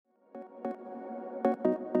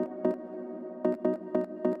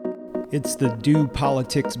It's the Do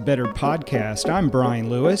Politics Better podcast. I'm Brian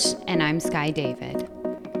Lewis. And I'm Sky David.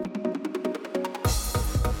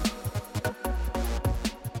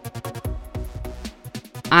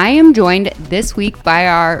 I am joined this week by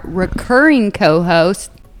our recurring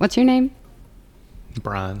co-host. What's your name?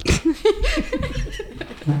 Brian.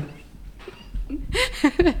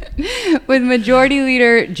 With Majority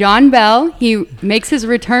Leader John Bell. He makes his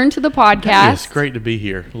return to the podcast. It's great to be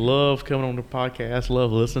here. Love coming on the podcast.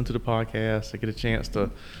 Love listening to the podcast. I get a chance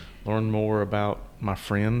to learn more about my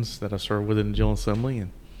friends that I serve with in the General Assembly.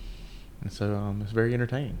 And so it's very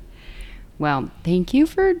entertaining. Well, thank you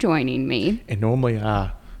for joining me. And normally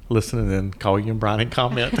I listen and then call you and Brian and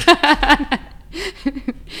comment.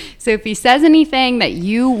 So if he says anything that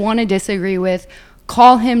you want to disagree with,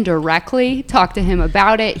 call him directly, talk to him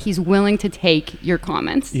about it. He's willing to take your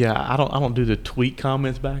comments. Yeah, I don't do the tweet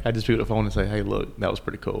comments back. I just pick up the phone and say, hey, look, that was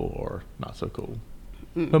pretty cool or not so cool.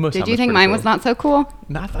 Did you think mine was not so cool?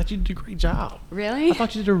 No, I thought you did a great job. Really? I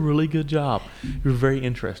thought you did a really good job. You were very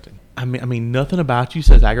interesting. I mean, nothing about you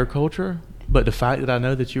says agriculture, but the fact that I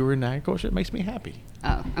know that you were in agriculture, it makes me happy.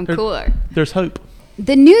 Oh, I'm cooler. There's hope.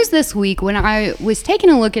 The news this week, when I was taking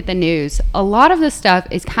a look at the news, a lot of the stuff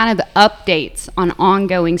is kind of updates on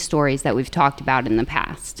ongoing stories that we've talked about in the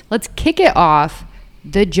past. Let's kick it off.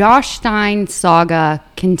 The Josh Stein saga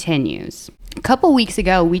continues. A couple weeks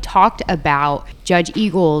ago, we talked about Judge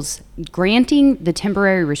Eagles granting the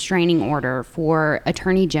temporary restraining order for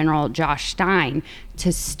Attorney General Josh Stein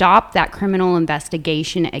to stop that criminal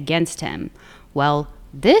investigation against him. Well,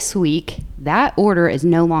 this week, that order is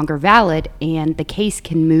no longer valid and the case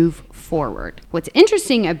can move forward. What's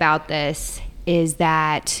interesting about this is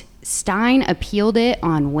that Stein appealed it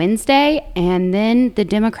on Wednesday and then the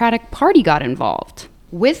Democratic Party got involved.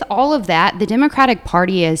 With all of that, the Democratic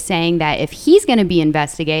Party is saying that if he's going to be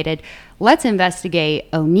investigated, let's investigate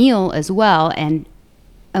O'Neill as well. And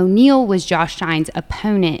O'Neill was Josh Stein's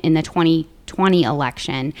opponent in the 2020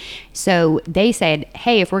 election. So they said,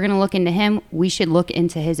 hey, if we're going to look into him, we should look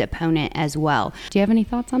into his opponent as well. Do you have any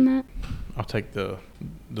thoughts on that? I'll take the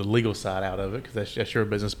legal side out of it because that's your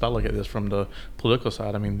business. But I look at this from the political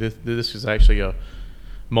side. I mean, this is actually a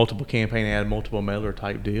multiple campaign ad, multiple mailer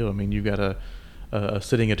type deal. I mean, you got a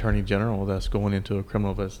sitting attorney general that's going into a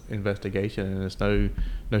criminal investigation, and it's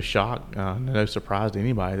no shock, no surprise to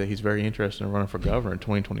anybody that he's very interested in running for governor in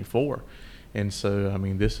 2024. And so, I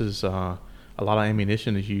mean, this is a lot of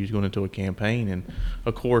ammunition is used going into a campaign, and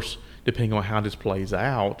of course, depending on how this plays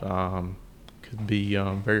out, could be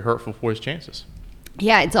very hurtful for his chances.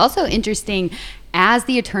 Yeah, it's also interesting. As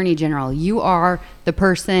the Attorney General, you are the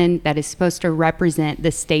person that is supposed to represent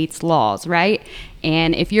the state's laws, right?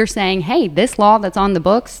 And if you're saying, hey, this law that's on the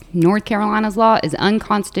books, North Carolina's law, is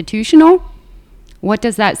unconstitutional, what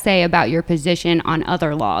does that say about your position on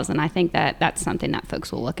other laws? And I think that that's something that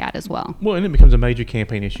folks will look at as well. Well, and it becomes a major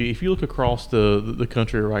campaign issue. If you look across the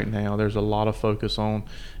country right now, there's a lot of focus on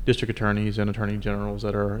district attorneys and attorney generals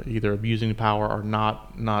that are either abusing power or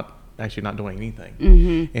not doing anything.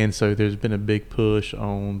 Mm-hmm. And so there's been a big push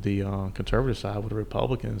on the conservative side with the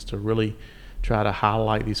Republicans to really try to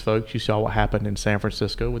highlight these folks. You saw what happened in San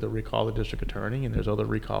Francisco with the recall of the district attorney, and there's other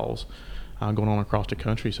recalls going on across the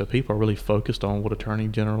country. So people are really focused on what attorney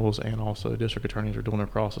generals and also district attorneys are doing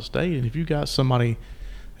across the state. And if you got somebody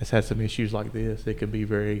that's had some issues like this, it could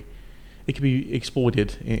be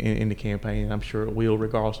exploited in the campaign, and I'm sure it will,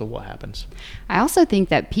 regardless of what happens. I also think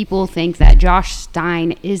that people think that Josh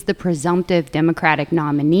Stein is the presumptive Democratic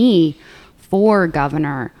nominee for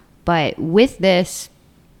governor, but with this,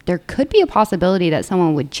 there could be a possibility that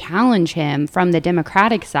someone would challenge him from the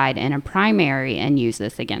Democratic side in a primary and use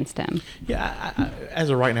this against him. Yeah, as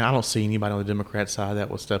of right now, I don't see anybody on the Democrat side that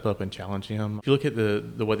will step up and challenge him. If you look at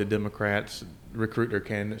the way the Democrats recruit their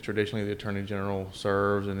candidates, traditionally the Attorney General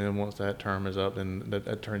serves, and then once that term is up, then the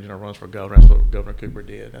Attorney General runs for governor. That's what Governor Cooper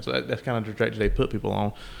did. That's kind of the trajectory they put people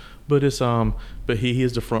on. But he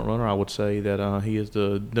is the front runner. I would say that he is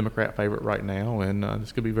the Democrat favorite right now, and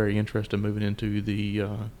this could be very interesting moving into the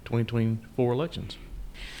 2024 elections.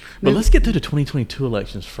 But let's get to the 2022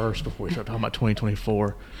 elections first before we start talking about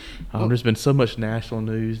 2024. There's been so much national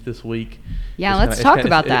news this week. Yeah, let's talk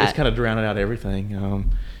about that. It's kind of drowning out everything.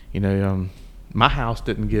 My house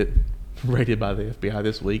didn't get raided by the FBI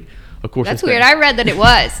this week. Of course, that's weird. I read that it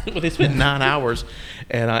was. Well, they spent 9 hours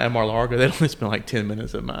at Mar-a-Lago. They only spent like 10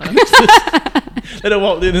 minutes at mine. And I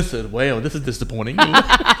walked in and said, well, this is disappointing.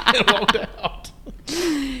 And walked out.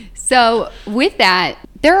 So with that,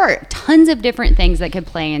 there are tons of different things that could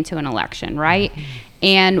play into an election, right?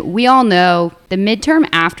 And we all know the midterm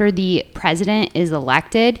after the president is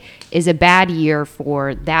elected is a bad year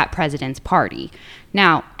for that president's party.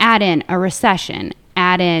 Now, add in a recession,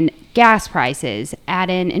 add in gas prices, add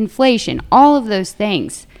in inflation, all of those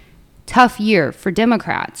things. Tough year for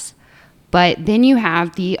Democrats. But then you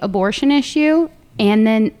have the abortion issue, and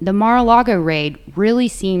then the Mar-a-Lago raid really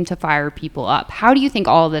seemed to fire people up. How do you think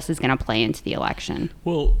all of this is going to play into the election?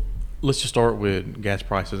 Well, let's just start with gas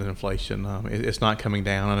prices and inflation. It's not coming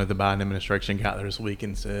down. I know the Biden administration got there this week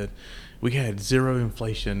and said we had zero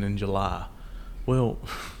inflation in July. Well,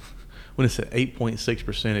 when it's at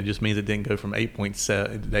 8.6%, it just means it didn't go from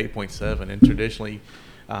 8.7 to 8.7. And traditionally,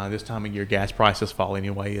 this time of year, gas prices fall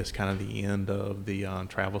anyway. It's kind of the end of the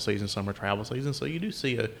travel season, summer travel season. So you do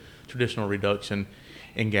see a traditional reduction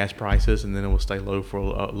in gas prices, and then it will stay lower for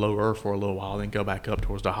a little while, then go back up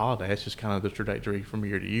towards the holiday. It's just kind of the trajectory from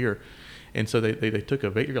year to year. And so they took a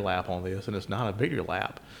victory lap on this, and it's not a victory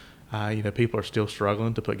lap. People are still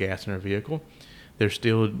struggling to put gas in their vehicle. They're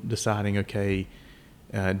still deciding, okay,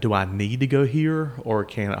 do I need to go here, or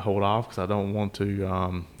can I hold off because I don't want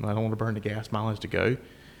to burn the gas mileage to go.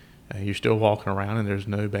 You're still walking around, and there's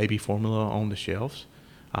no baby formula on the shelves.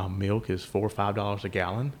 Milk is $4 or $5 a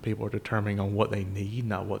gallon. People are determining on what they need,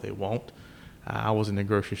 not what they want. I was in the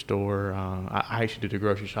grocery store. I actually did the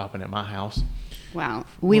grocery shopping at my house. Wow.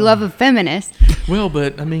 We love a feminist. Well,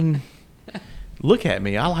 but I mean, look at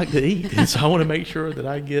me. I like to eat, and so I want to make sure that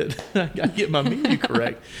I get my menu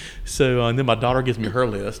correct. So and then my daughter gives me her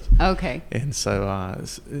list. Okay. And so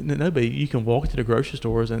but you can walk to the grocery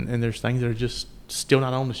stores, and there's things that are just still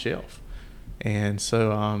not on the shelf. And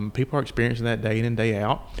so people are experiencing that day in and day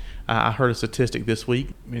out. I heard a statistic this week.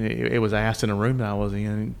 It was asked in a room that I was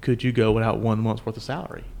in, could you go without 1 month's worth of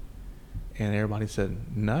salary? And everybody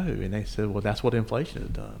said no. And they said, well, that's what inflation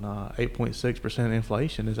has done. 8.6%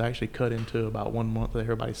 inflation is actually cut into about 1 month of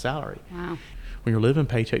everybody's salary. Wow. When you're living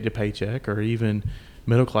paycheck to paycheck, or even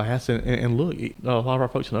middle class, and look, a lot of our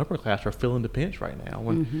folks in the upper class are feeling the pinch right now.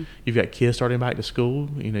 When you've got kids starting back to school,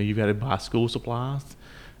 you've got to buy school supplies.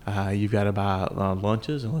 You've got to buy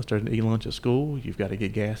lunches unless they're eating lunch at school. You've got to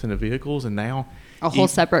get gas in the vehicles, and now a whole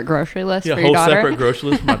separate grocery list for your whole daughter. Separate grocery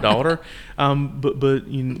list for my daughter. But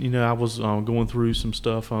I was going through some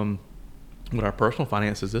stuff with our personal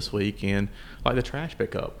finances this week, and like the trash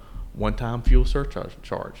pickup, one-time fuel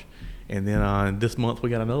surcharge. And then this month we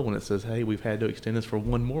got another one that says, hey, we've had to extend this for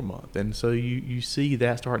 1 more month. And so you see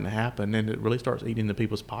that starting to happen, and it really starts eating into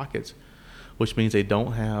people's pockets, which means they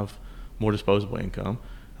don't have more disposable income.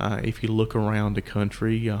 If you look around the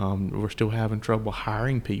country, we're still having trouble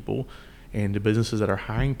hiring people, and the businesses that are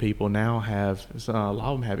hiring people now have a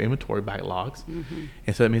lot of them have inventory backlogs,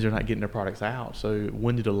 and so that means they're not getting their products out. So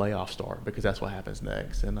when do the layoffs start? Because that's what happens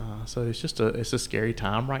next. And so it's a scary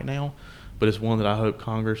time right now, but it's one that I hope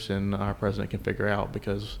Congress and our president can figure out,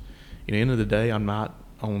 because at the end of the day, I'm not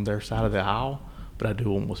on their side of the aisle, but I do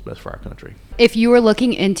want what's best for our country. If you were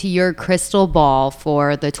looking into your crystal ball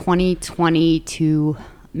for the 2022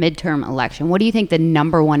 midterm election, what do you think the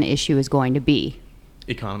number one issue is going to be?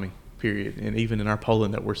 Economy, period. And even in our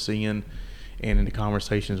polling that we're seeing, and in the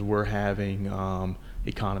conversations we're having,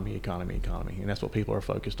 economy. And that's what people are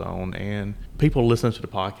focused on. And people listening to the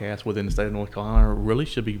podcast within the state of North Carolina really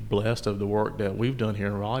should be blessed of the work that we've done here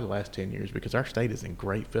in Raleigh the last 10 years, because our state is in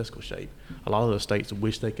great fiscal shape. A lot of those states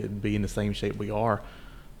wish they could be in the same shape we are.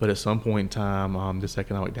 But at some point in time, this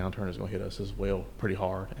economic downturn is going to hit us as well pretty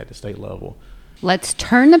hard at the state level. Let's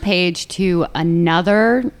turn the page to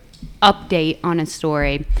another update on a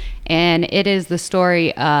story, and it is the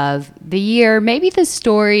story of the year, maybe the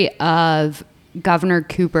story of Governor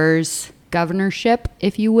Cooper's governorship,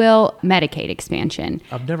 if you will, Medicaid expansion.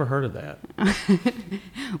 I've never heard of that.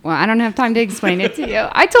 Well, I don't have time to explain it to you.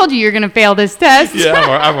 I told you you're going to fail this test. Yeah,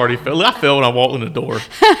 I've already failed. I failed when I walked in the door.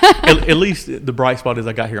 At least the bright spot is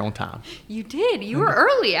I got here on time. You did. You were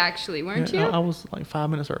early, actually, weren't you? I was like 5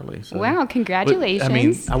 minutes early. So. Wow,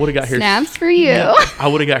 congratulations. But, I would have got here. Snaps for you. Yeah, I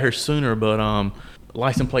would have got here sooner, but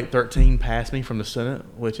license plate 13 passed me from the Senate,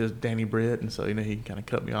 which is Danny Britt, and so he kind of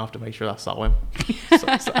cut me off to make sure I saw him.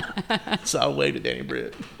 so I waved at Danny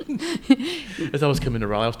Britt. As I was coming to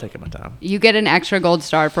Raleigh, I was taking my time. You get an extra gold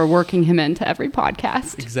star for working him into every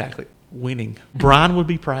podcast. Exactly. Winning. Brian would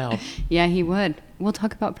be proud. Yeah, he would. We'll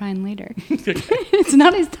talk about Brian later. It's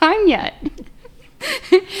not his time yet.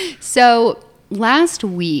 So last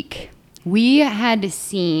week, we had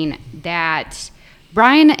seen that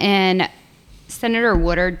Brian and Senator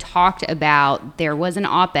Woodard talked about there was an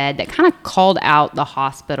op-ed that kind of called out the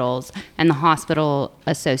hospitals and the hospital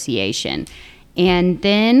association. And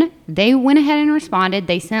then they went ahead and responded.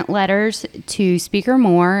 They sent letters to Speaker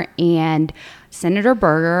Moore and Senator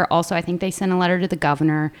Berger, also I think they sent a letter to the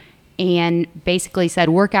governor and basically said,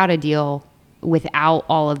 work out a deal without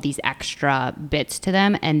all of these extra bits to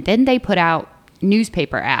them. And then they put out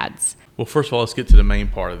newspaper ads. Well, first of all, let's get to the main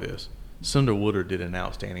part of this. Senator Woodard did an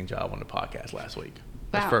outstanding job on the podcast last week.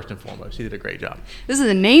 That's first and foremost. He did a great job. This is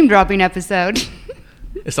a name-dropping episode.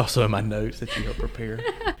 It's also in my notes that you helped prepare.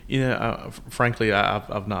 Frankly,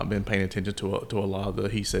 I've not been paying attention to a lot of the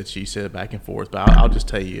he said, she said back and forth. But I'll just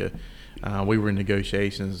tell you, we were in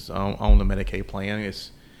negotiations on the Medicaid plan.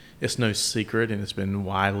 It's no secret, and it's been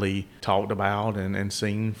widely talked about and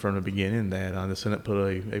seen from the beginning that the Senate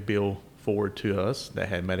put a bill forward to us that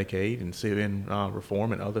had Medicaid and CON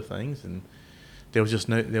reform and other things, and there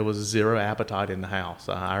was zero appetite in the House.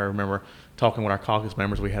 I remember talking with our caucus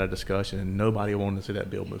members. We had a discussion, and nobody wanted to see that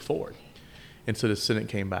bill move forward. And so the Senate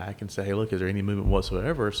came back and said, "Hey, look, is there any movement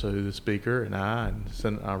whatsoever?" So the Speaker and I and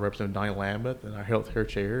Representative Donnie Lambeth and our health care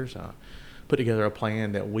chairs put together a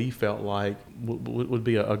plan that we felt like would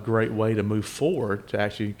be a great way to move forward to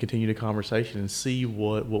actually continue the conversation and see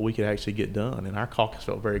what we could actually get done. And our caucus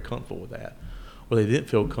felt very comfortable with that. Where they didn't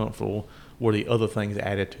feel comfortable were the other things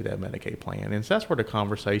added to that Medicaid plan. And so that's where the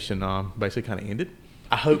conversation basically kind of ended.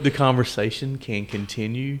 I hope the conversation can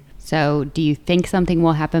continue. So do you think something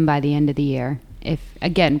will happen by the end of the year? If,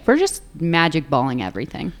 again, we're just magic balling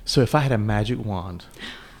everything. So if I had a magic wand.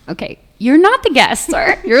 Okay, you're not the guest,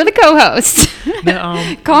 sir. You're the co-host.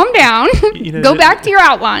 Now, calm down. Go back to your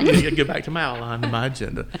outline. Go back to my outline, my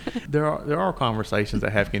agenda. There are conversations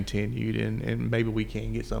that have continued, and maybe we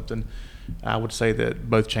can get something. I would say that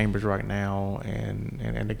both chambers right now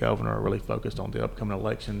and the governor are really focused on the upcoming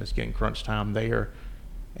election. It's getting crunch time there.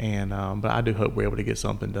 And but I do hope we're able to get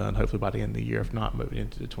something done, hopefully by the end of the year, if not moving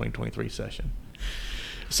into the 2023 session.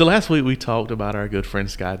 So last week we talked about our good friend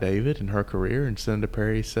Sky David and her career, and Senator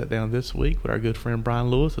Perry sat down this week with our good friend Brian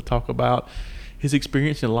Lewis to talk about his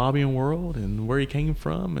experience in the lobbying world and where he came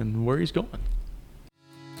from and where he's going.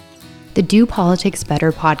 The Do Politics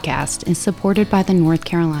Better podcast is supported by the North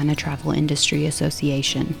Carolina Travel Industry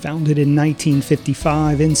Association. Founded in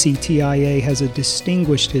 1955, NCTIA has a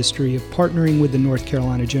distinguished history of partnering with the North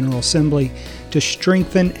Carolina General Assembly to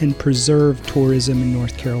strengthen and preserve tourism in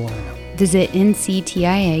North Carolina. Visit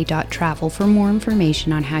nctia.travel for more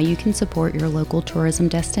information on how you can support your local tourism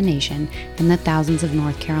destination and the thousands of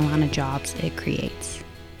North Carolina jobs it creates.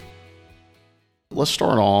 Let's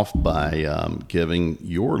start off by giving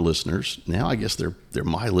your listeners, now I guess they're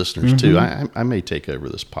my listeners too. I may take over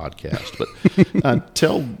this podcast, but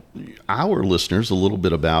tell our listeners a little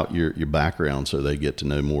bit about your background so they get to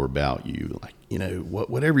know more about you. Like,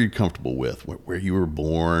 whatever you're comfortable with, where you were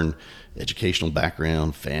born, educational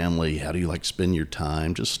background, family, how do you like to spend your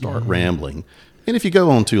time? Just start rambling. And if you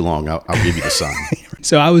go on too long, I'll give you the sign.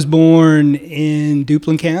 So I was born in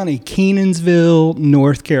Duplin County, Kenansville,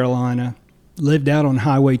 North Carolina. Lived out on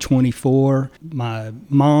Highway 24. My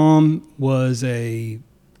mom was a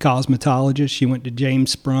cosmetologist. She went to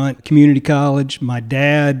James Sprunt Community College. My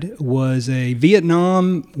dad was a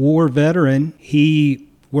Vietnam War veteran. He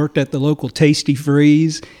worked at the local Tasty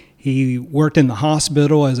Freeze. He worked in the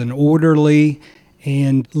hospital as an orderly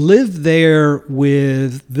and lived there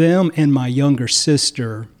with them and my younger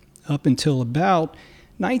sister up until about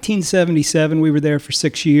 1977. We were there for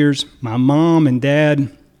 6 years. My mom and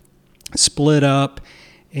dad split up,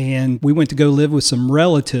 and we went to go live with some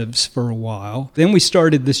relatives for a while. Then we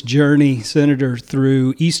started this journey, Senator,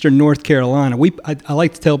 through eastern North Carolina. I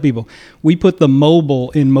like to tell people, we put the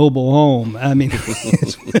mobile in mobile home. I mean,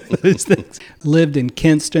 it's one of those things. Lived in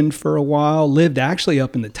Kinston for a while, lived actually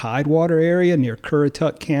up in the Tidewater area near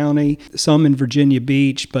Currituck County, some in Virginia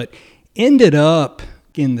Beach, but ended up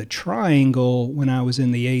in the Triangle when I was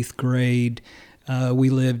in the 8th grade. We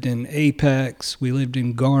lived in Apex, we lived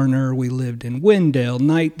in Garner, we lived in Wendell,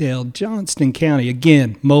 Knightdale, Johnston County.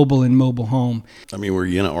 Again, mobile and mobile home. I mean, were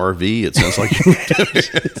you in an RV? It sounds like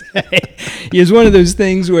It's one of those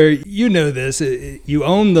things where you know this. You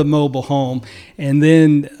own the mobile home, and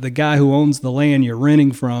then the guy who owns the land you're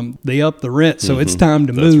renting from, they up the rent, so it's time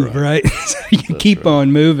to move, right? So you keep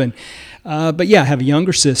on moving. But yeah, I have a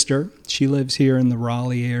younger sister. She lives here in the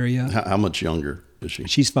Raleigh area. How much younger? Is she?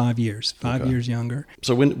 She's 5 years, 5 years younger.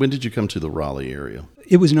 So when did you come to the Raleigh area?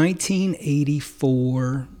 It was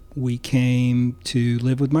 1984. We came to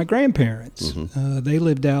live with my grandparents. They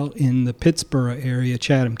lived out in the Pittsburgh area,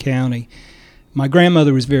 Chatham County. My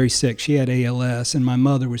grandmother was very sick. She had ALS, and my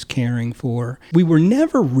mother was caring for her. We were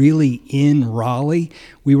never really in Raleigh.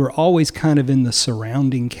 We were always kind of in the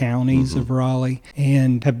surrounding counties of Raleigh,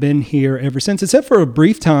 and have been here ever since, except for a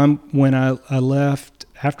brief time when I left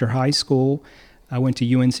after high school. I went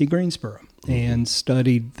to UNC Greensboro. and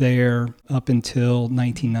studied there up until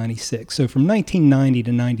 1996. So from 1990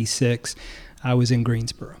 to 96, I was in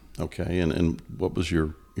Greensboro. Okay, and what was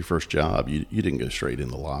your first job? You didn't go straight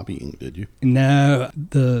into lobbying, did you? No,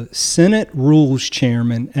 the Senate Rules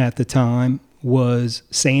Chairman at the time was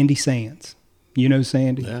Sandy Sands. You know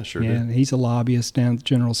Sandy? Yeah, sure Yeah, do. he's a lobbyist down at the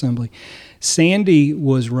General Assembly. Sandy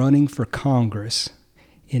was running for Congress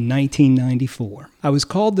in 1994. I was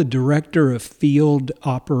called the Director of Field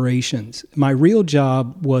Operations. My real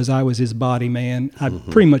job was I was his body man. I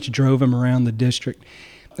pretty much drove him around the district.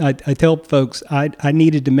 I tell folks I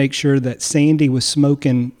needed to make sure that Sandy was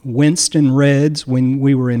smoking Winston Reds when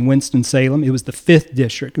we were in Winston-Salem. It was the 5th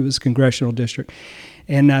district. It was a congressional district.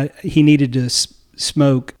 And he needed to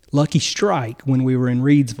smoke Lucky Strike when we were in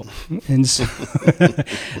Reidsville. And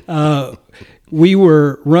so we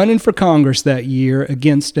were running for Congress that year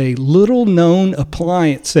against a little-known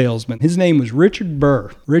appliance salesman. His name was Richard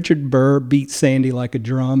Burr. Richard Burr beat Sandy like a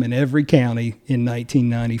drum in every county in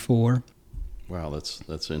 1994. Wow,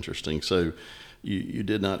 that's interesting. So you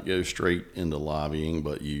did not go straight into lobbying,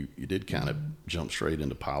 but you did kind of jump straight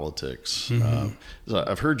into politics. So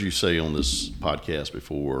I've heard you say on this podcast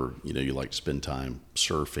before, you like to spend time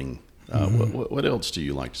surfing. What else do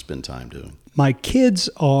you like to spend time doing? My kids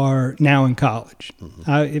are now in college.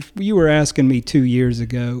 If you were asking me 2 years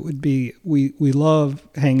ago, it would be we love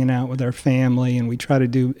hanging out with our family, and we try to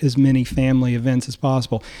do as many family events as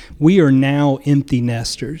possible. We are now empty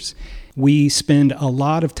nesters. We spend a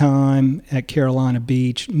lot of time at Carolina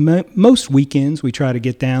Beach. Most weekends we try to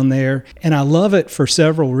get down there, and I love it for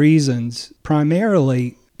several reasons.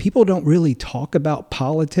 Primarily, people don't really talk about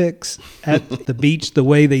politics at the beach the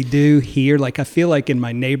way they do here. Like, I feel like in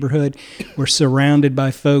my neighborhood, we're surrounded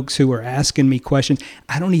by folks who are asking me questions.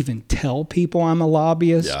 I don't even tell people I'm a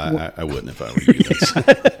lobbyist. Yeah, I wouldn't if I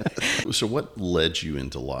were you. So what led you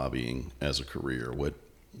into lobbying as a career?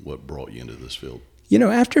 What brought you into this field?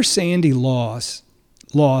 After Sandy lost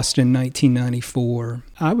in 1994,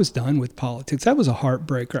 I was done with politics. That was a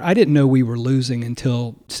heartbreaker. I didn't know we were losing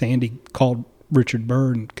until Sandy called Richard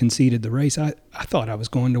Burr and conceded the race. I thought I was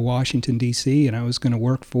going to Washington, D.C., and I was going to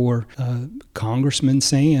work for Congressman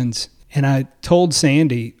Sands. And I told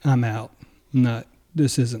Sandy, I'm out.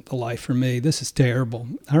 This isn't the life for me. This is terrible.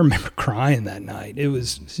 I remember crying that night. It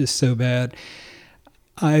was just so bad.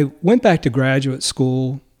 I went back to graduate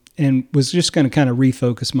school and was just going to kind of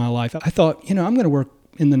refocus my life. I thought, I'm going to work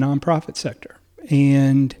in the nonprofit sector.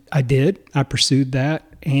 And I did. I pursued that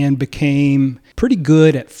and became pretty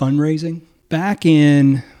good at fundraising. Back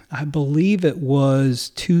in, I believe it was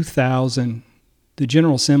 2000, the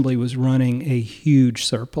General Assembly was running a huge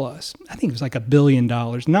surplus. I think it was like $1 billion,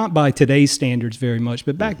 not by today's standards very much,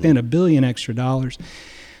 but back then $1 billion extra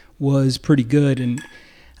was pretty good. And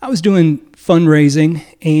I was doing fundraising,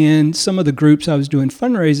 and some of the groups I was doing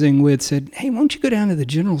fundraising with said, hey, why don't you go down to the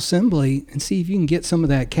General Assembly and see if you can get some of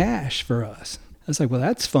that cash for us? I was like, well,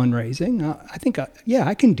 that's fundraising. I think,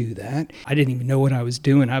 I can do that. I didn't even know what I was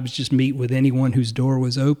doing. I was just meeting with anyone whose door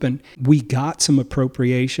was open. We got some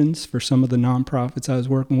appropriations for some of the nonprofits I was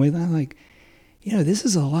working with. I'm like, this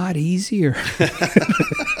is a lot easier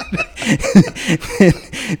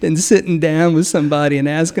than sitting down with somebody and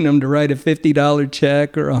asking them to write a $50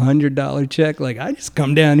 check or a $100 check. Like, I just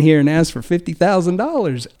come down here and ask for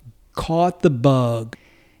 $50,000. Caught the bug.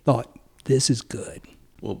 Thought, this is good.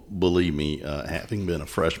 Well, believe me, having been a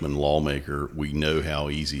freshman lawmaker, we know how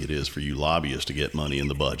easy it is for you lobbyists to get money in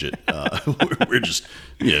the budget. We're just,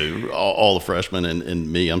 all the freshmen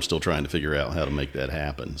and me, I'm still trying to figure out how to make that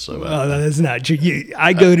happen. So that's not true.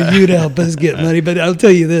 I go to you to help us get money, but I'll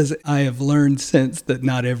tell you this. I have learned since that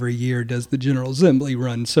not every year does the General Assembly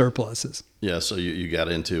run surpluses. Yeah, so you got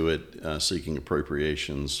into it seeking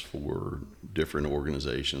appropriations for different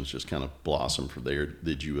organizations, just kind of blossomed from there.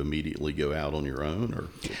 Did you immediately go out on your own, or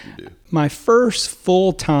what did you do? My first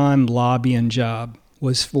full-time lobbying job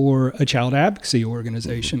was for a child advocacy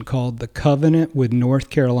organization called the Covenant with North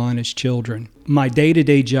Carolina's Children. My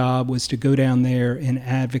day-to-day job was to go down there and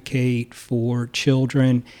advocate for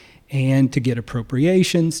children and to get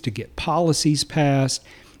appropriations, to get policies passed.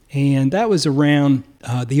 And that was around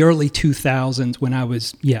the early 2000s when I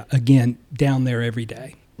was, again, down there every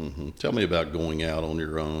day. Mm-hmm. Tell me about going out on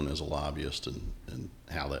your own as a lobbyist and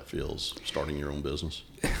how that feels, starting your own business.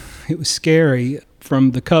 It was scary.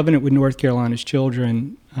 From the Covenant with North Carolina's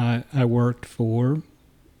Children, I worked for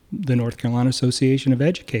the North Carolina Association of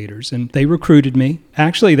Educators, and they recruited me.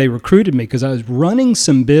 Actually, they recruited me because I was running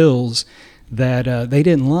some bills that they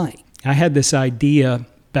didn't like. I had this idea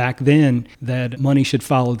back then that money should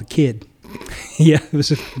follow the kid. Yeah, it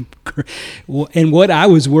was And what I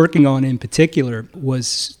was working on in particular was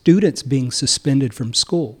students being suspended from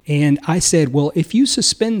school. And I said, well, if you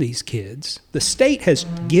suspend these kids, the state has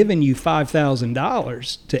given you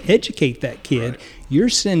 $5,000 to educate that kid. Right. You're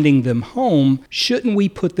sending them home. Shouldn't we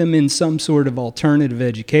put them in some sort of alternative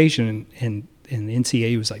education? And the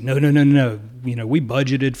NCAA was like, no. We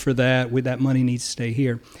budgeted for that. That money needs to stay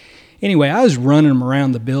here. Anyway, I was running them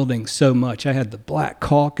around the building so much. I had the Black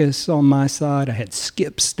Caucus on my side. I had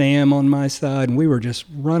Skip Stam on my side, and we were just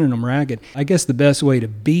running them ragged. I guess the best way to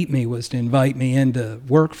beat me was to invite me in to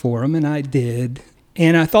work for them, and I did.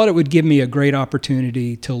 And I thought it would give me a great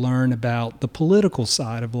opportunity to learn about the political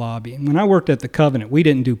side of lobbying. When I worked at the Covenant, we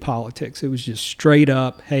didn't do politics. It was just straight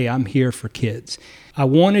up, hey, I'm here for kids. I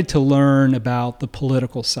wanted to learn about the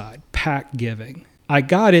political side, PAC giving. I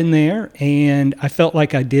got in there, and I felt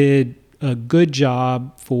like I did a good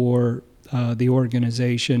job for the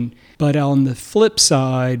organization. But on the flip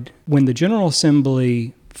side, when the General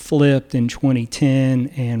Assembly flipped in 2010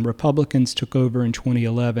 and Republicans took over in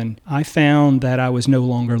 2011, I found that I was no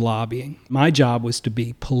longer lobbying. My job was to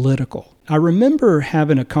be political. I remember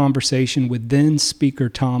having a conversation with then Speaker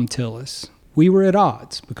Thom Tillis. We were at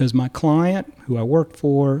odds because my client, who I worked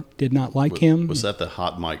for, did not like him. Was that the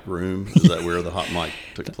hot mic room? Is that where the hot mic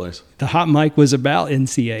took place? The hot mic was about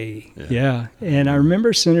NCAE. Yeah. And I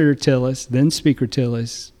remember Senator Tillis, then Speaker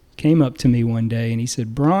Tillis, came up to me one day and he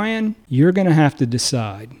said, Brian, you're going to have to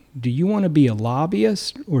decide. Do you want to be a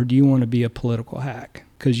lobbyist or do you want to be a political hack?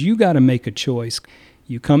 Because you got to make a choice.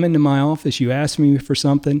 You come into my office, you ask me for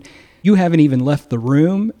something. You haven't even left the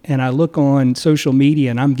room, and I look on social media,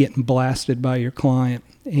 and I'm getting blasted by your client.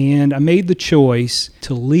 And I made the choice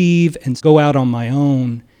to leave and go out on my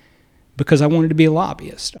own because I wanted to be a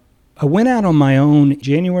lobbyist. I went out on my own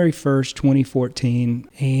January 1st, 2014,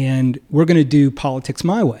 and we're going to do politics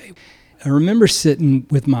my way. I remember sitting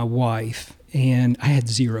with my wife, and I had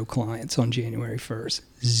 0 clients on January 1st,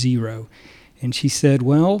 0. And she said,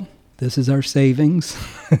 well, this is our savings.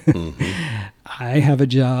 Mm-hmm. I have a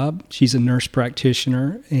job. She's a nurse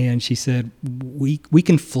practitioner. And she said, we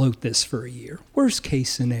can float this for a year. Worst case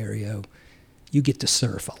scenario, you get to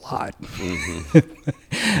surf a lot.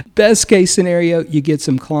 Mm-hmm. Best case scenario, you get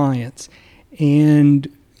some clients. And,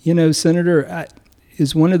 Senator,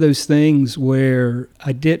 is one of those things where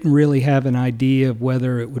I didn't really have an idea of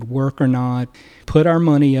whether it would work or not. Put our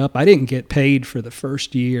money up. I didn't get paid for the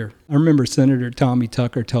first year. I remember Senator Tommy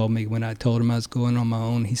Tucker told me when I told him I was going on my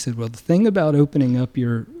own, he said, well, the thing about opening up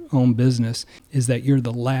your own business is that you're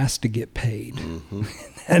the last to get paid. Mm-hmm.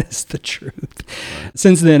 That is the truth. Right.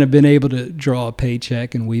 Since then, I've been able to draw a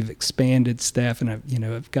paycheck, and we've expanded staff, and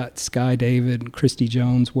I've got Sky David and Christy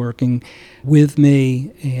Jones working with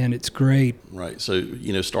me, and it's great. Right. So,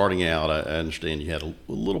 starting out, I understand you had a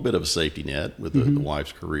little bit of a safety net with the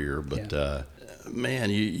wife's career, but man,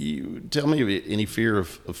 you tell me of any fear of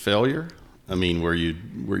failure? I mean, were you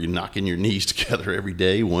knocking your knees together every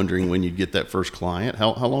day, wondering when you'd get that first client?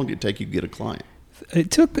 How long did it take you to get a client?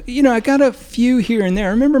 It took, I got a few here and there.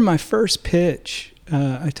 I remember my first pitch.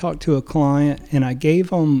 I talked to a client, and I gave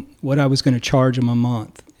them what I was going to charge them a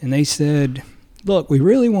month. And they said, look, we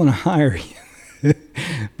really want to hire you,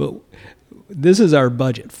 but this is our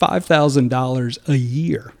budget. $5,000 a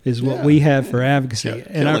year is what we have for advocacy.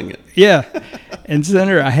 Killing it. Yeah. And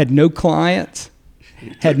Senator, I had no clients,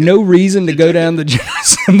 had no reason to go down the General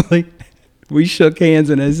Assembly. We shook hands,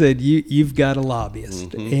 and I said, you've got a lobbyist.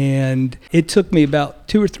 Mm-hmm. And it took me about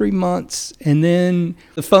 2 or 3 months, and then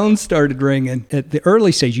the phone started ringing. At the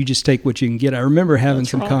early stage, you just take what you can get. I remember having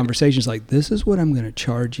some conversations like, this is what I'm going to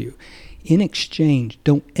charge you. In exchange,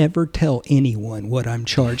 don't ever tell anyone what I'm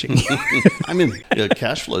charging you. I mean,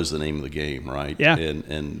 cash flow is the name of the game, right? Yeah.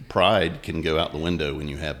 And pride can go out the window when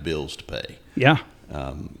you have bills to pay. Yeah.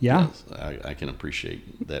 Yes, I can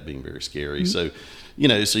appreciate that being very scary.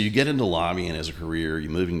 Mm-hmm. So you get into lobbying as a career,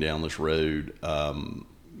 you're moving down this road.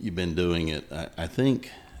 You've been doing it, I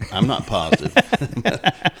think, I'm not positive.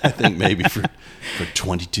 I think maybe for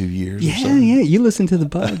 22 years or so. Yeah, you listen to the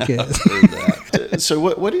podcast. So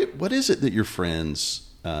what is it that your friends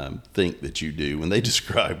think that you do when they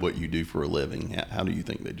describe what you do for a living? How do you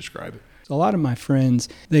think they describe it? A lot of my friends,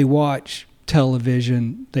 they watch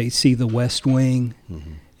television, they see The West Wing,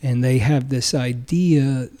 mm-hmm. and they have this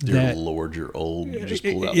idea Dear Lord, you're old. You just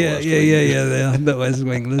pulled out the West Wing. Yeah, The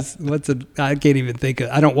West Wing. I can't even think of.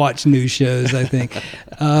 I don't watch news shows. I think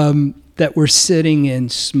that we're sitting in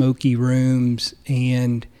smoky rooms,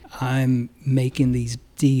 and I'm making these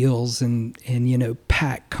deals, and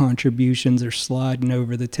PAC contributions are sliding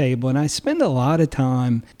over the table. And I spend a lot of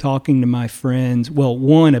time talking to my friends, well,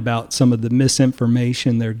 one, about some of the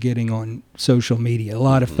misinformation they're getting on social media. A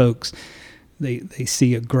lot of folks, they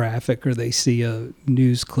see a graphic or they see a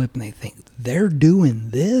news clip and they think, they're doing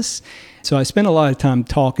this? So I spend a lot of time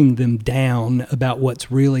talking them down about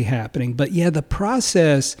what's really happening. But yeah, the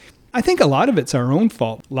process, I think a lot of it's our own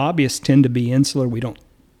fault. Lobbyists tend to be insular. We don't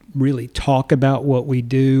really talk about what we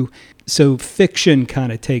do. So fiction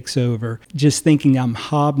kind of takes over. Just thinking I'm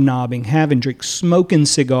hobnobbing, having drinks, smoking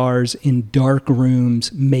cigars in dark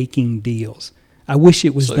rooms, making deals. I wish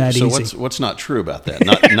it was that easy. So what's not true about that?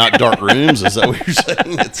 Not dark rooms? Is that what you're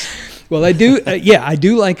saying? Well, I do. I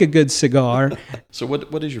do like a good cigar. So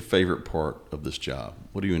what is your favorite part of this job?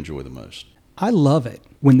 What do you enjoy the most? I love it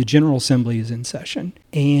when the General Assembly is in session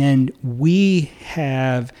and we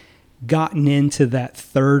have gotten into that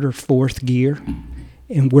third or fourth gear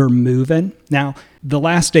and we're moving. Now, the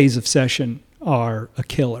last days of session are a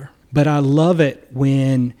killer, but I love it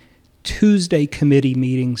when Tuesday committee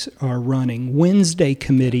meetings are running, Wednesday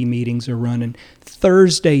committee meetings are running,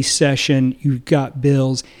 Thursday session, you've got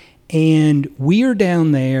bills, and we are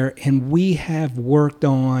down there and we have worked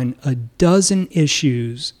on a dozen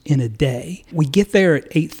issues in a day. We get there at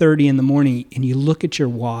 8:30 in the morning and you look at your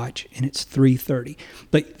watch and it's 3:30.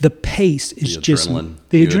 But the pace is the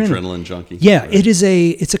adrenaline junkie. Yeah, right.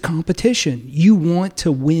 It's a competition. You want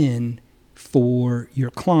to win for your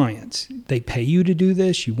clients. They pay you to do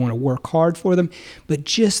this. You want to work hard for them. But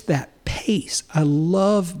just that pace, I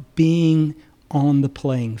love being on the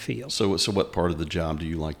playing field. So what part of the job do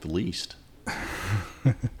you like the least?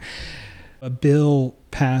 A bill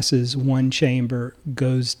passes one chamber,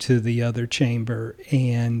 goes to the other chamber,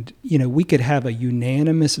 and we could have a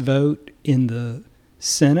unanimous vote in the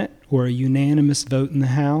Senate or a unanimous vote in the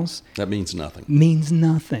House. That means nothing. Means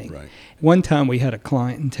nothing. Right. One time we had a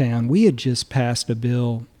client in town. We had just passed a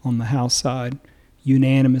bill on the House side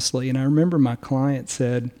unanimously. And I remember my client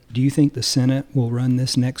said, do you think the Senate will run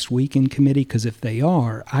this next week in committee? Because if they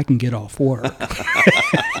are, I can get off work.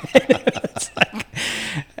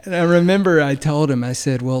 And I remember I told him, I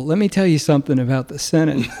said, well, let me tell you something about the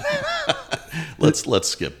Senate. Let's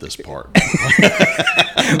skip this part.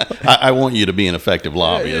 I want you to be an effective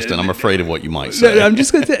lobbyist, and I'm afraid of what you might say. No, I'm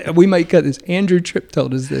just going to say, we might cut this. Andrew Tripp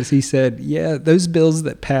told us this. He said, yeah, those bills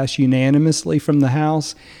that pass unanimously from the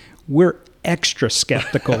House, we're extra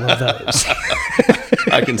skeptical of those.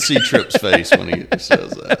 I can see Tripp's face when he says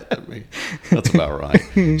that. I mean, that's about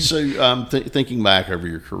right. So thinking back over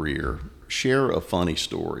your career, share a funny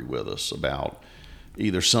story with us about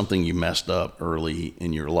either something you messed up early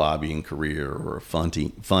in your lobbying career or a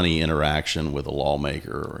funny interaction with a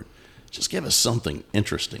lawmaker, or just give us something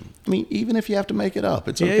interesting. I mean, even if you have to make it up,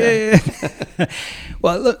 it's okay. Yeah.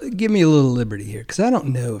 Well, look, give me a little liberty here, because I don't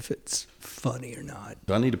know if it's funny or not.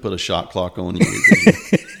 Do I need to put a shot clock on you?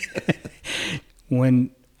 When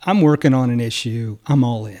I'm working on an issue, I'm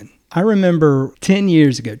all in. I remember 12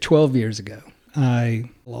 years ago, I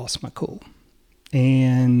lost my cool.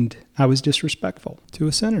 And I was disrespectful to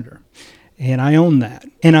a senator. And I own that.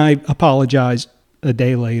 And I apologized a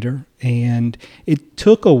day later. And it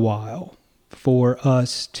took a while for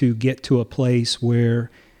us to get to a place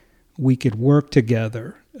where we could work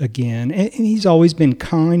together again. And he's always been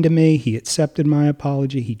kind to me. He accepted my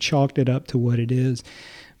apology. He chalked it up to what it is.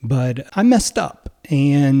 But I messed up,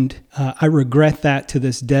 and I regret that to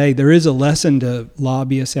this day. There is a lesson to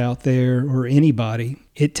lobbyists out there, or anybody.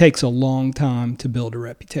 It takes a long time to build a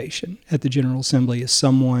reputation at the General Assembly as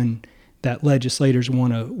someone that legislators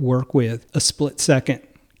want to work with. A split second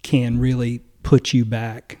can really put you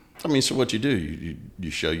back. I mean, so what you do? You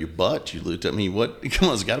show your butt? You loot? I mean, what? Come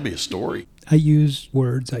on, there's got to be a story. I use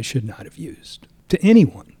words I should not have used to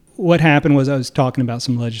anyone. What happened was I was talking about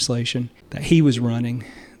some legislation that he was running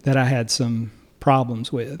that I had some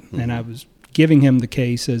problems with, and I was giving him the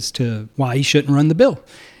case as to why he shouldn't run the bill.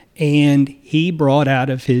 And he brought out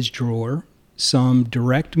of his drawer some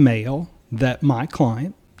direct mail that my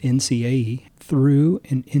client, NCAE, through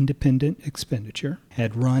an independent expenditure,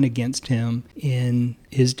 had run against him in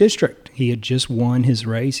his district. He had just won his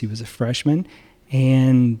race. He was a freshman,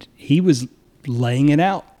 and he was laying it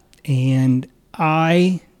out. And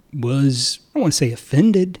I was, I don't want to say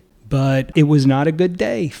offended, but it was not a good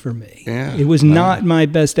day for me. Yeah, it was not my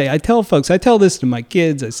best day. I tell folks, I tell this to my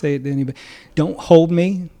kids, I say it to anybody, don't hold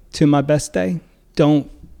me to my best day. Don't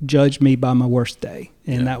judge me by my worst day.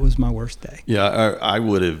 And that was my worst day. Yeah, I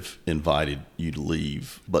would have invited you to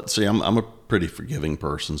leave. But see, I'm a pretty forgiving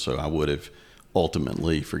person, so I would have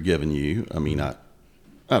ultimately forgiven you. I mean,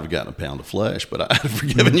 I'd have gotten a pound of flesh, but I'd have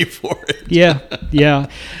forgiven you for it. Yeah.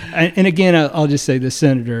 And again, I'll just say the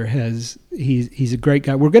senator he's a great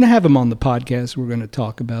guy. We're going to have him on the podcast. We're going to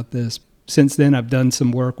talk about this. Since then, I've done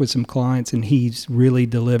some work with some clients, and he's really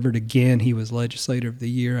delivered again. He was Legislator of the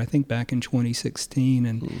Year, I think, back in 2016.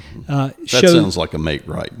 And that sounds like a mate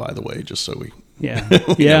right, by the way, just so we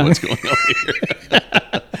know what's going on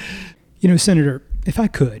here. Senator, if I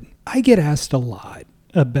could, I get asked a lot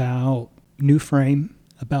about New Frame,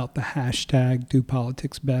 about the hashtag Do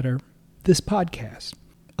Politics Better, this podcast.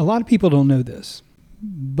 A lot of people don't know this,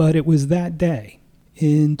 but it was that day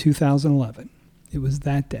in 2011. It was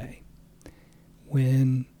that day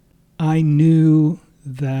when I knew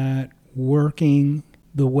that working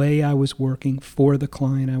the way I was working for the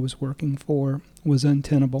client I was working for was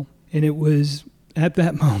untenable. And it was at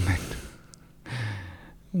that moment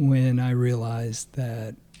when I realized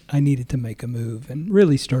that I needed to make a move and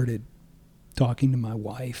really started talking to my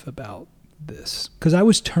wife about this, because I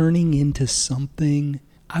was turning into something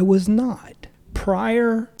I was not.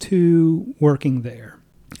 Prior to working there,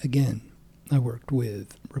 again, I worked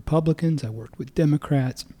with Republicans, I worked with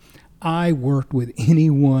Democrats, I worked with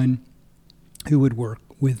anyone who would work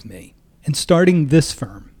with me. And starting this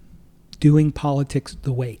firm, doing politics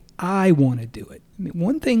the way I want to do it. I mean,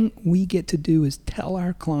 one thing we get to do is tell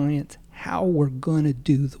our clients how we're going to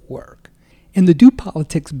do the work. And the Do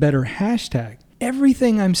Politics Better hashtag,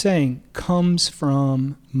 everything I'm saying comes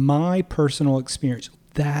from my personal experience.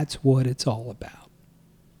 That's what it's all about.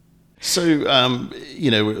 So,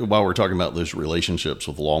 while we're talking about those relationships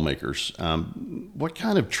with lawmakers, what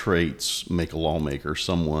kind of traits make a lawmaker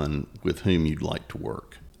someone with whom you'd like to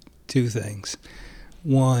work? Two things.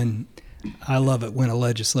 One, I love it when a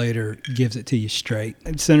legislator gives it to you straight.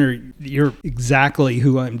 And Senator, you're exactly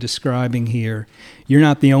who I'm describing here. You're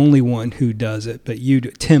not the only one who does it, but you do.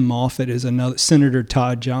 Tim Moffitt is another. Senator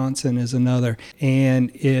Todd Johnson is another. And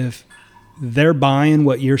if they're buying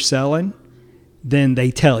what you're selling, then they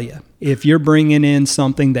tell you. If you're bringing in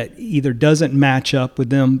something that either doesn't match up with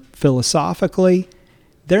them philosophically,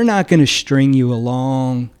 they're not going to string you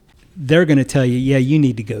along. They're going to tell you, yeah, you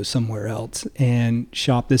need to go somewhere else and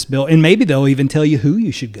shop this bill. And maybe they'll even tell you who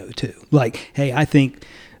you should go to. Like, hey, I think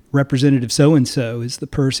Representative so-and-so is the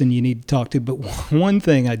person you need to talk to. But one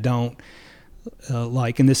thing I don't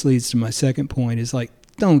like, and this leads to my second point, is like,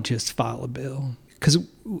 don't just file a bill. Because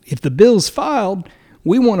if the bill's filed,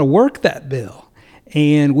 we want to work that bill.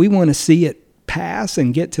 And we want to see it pass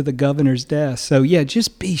and get to the governor's desk. So, yeah,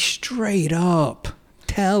 just be straight up.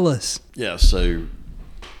 Tell us. Yeah, so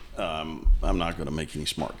I'm not going to make any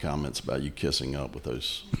smart comments about you kissing up with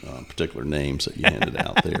those particular names that you handed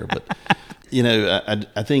out there. But,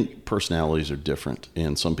 I think personalities are different.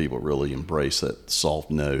 And some people really embrace that soft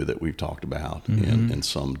no that we've talked about, and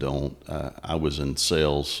some don't. I was in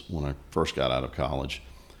sales when I first got out of college.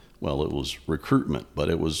 Well, it was recruitment, but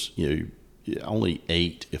it was, only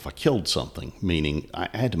 8 if I killed something, meaning I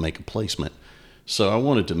had to make a placement. So I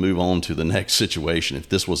wanted to move on to the next situation. If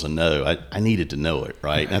this was a no, I needed to know it,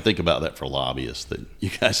 right? And I think about that for lobbyists, that you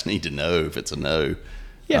guys need to know if it's a no.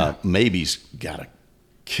 Yeah. Maybe's got to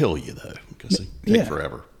kill you, though, because they take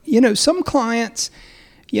forever. Some clients,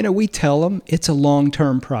 we tell them it's a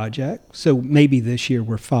long-term project. So maybe this year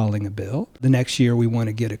we're filing a bill. The next year we want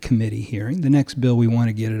to get a committee hearing. The next bill we want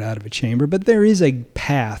to get it out of a chamber. But there is a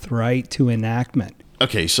path, right, to enactment.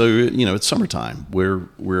 Okay, so, it's summertime.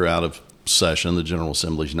 We're out of session. The General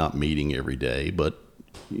Assembly's not meeting every day, but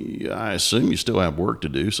I assume you still have work to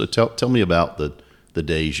do. So tell me about the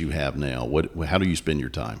days you have now. How do you spend your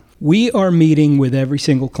time? We are meeting with every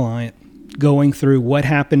single client, going through what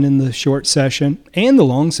happened in the short session and the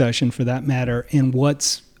long session for that matter, and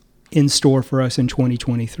what's in store for us in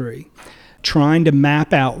 2023. Trying to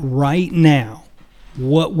map out right now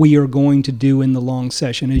what we are going to do in the long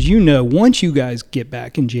session. As you know, once you guys get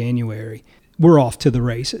back in January, we're off to the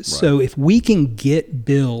races. Right. So if we can get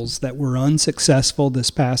bills that were unsuccessful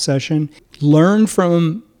this past session, learn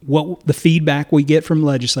from what the feedback we get from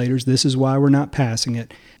legislators, this is why we're not passing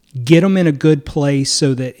it, get them in a good place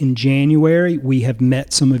so that in January we have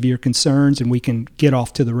met some of your concerns and we can get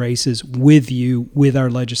off to the races with you with our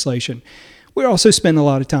legislation. We also spend a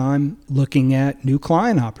lot of time looking at new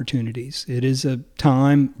client opportunities. It is a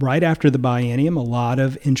time right after the biennium. A lot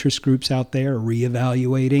of interest groups out there are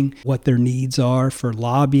reevaluating what their needs are for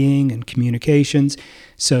lobbying and communications.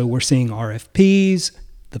 So we're seeing RFPs.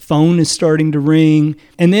 The phone is starting to ring.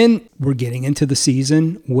 And then we're getting into the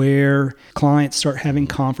season where clients start having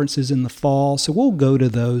conferences in the fall. So we'll go to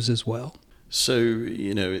those as well. So,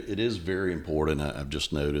 it is very important. I've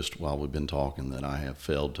just noticed while we've been talking that I have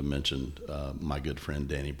failed to mention my good friend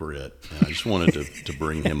Danny Britt. And I just wanted to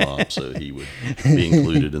bring him up so he would be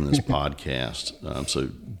included in this podcast. So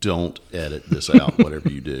don't edit this out, whatever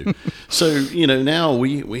you do. So, now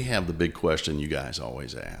we have the big question you guys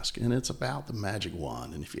always ask, and it's about the magic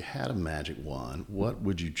wand. And if you had a magic wand, what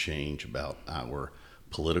would you change about our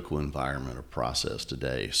political environment or process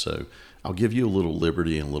today? So I'll give you a little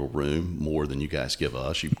liberty and a little room, more than you guys give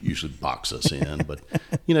us. You usually box us in, but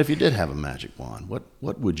if you did have a magic wand,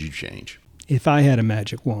 what would you change? If I had a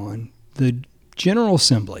magic wand, the General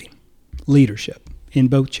Assembly leadership in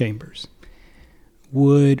both chambers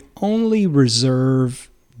would only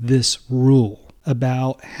reserve this rule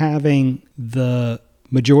about having the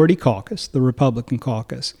majority caucus, the Republican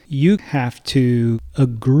caucus. You have to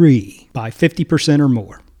agree by 50% or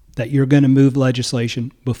more that you're going to move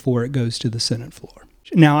legislation before it goes to the Senate floor.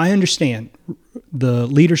 Now, I understand the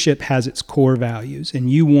leadership has its core values,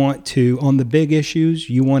 and you want to, on the big issues,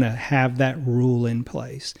 you want to have that rule in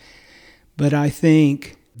place. But I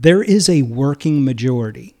think there is a working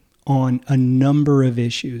majority on a number of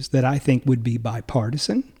issues that I think would be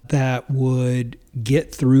bipartisan, that would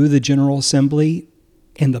get through the General Assembly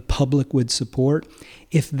and the public would support.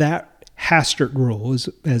 If that Hastert rule,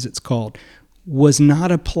 as it's called, was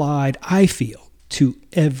not applied, I feel, to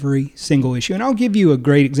every single issue. And I'll give you a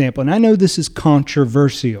great example, and I know this is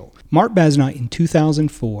controversial. Mark Basnight in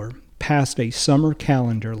 2004 passed a summer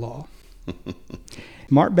calendar law.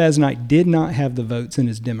 Mark Basnight did not have the votes in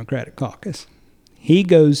his Democratic caucus. He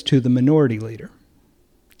goes to the minority leader,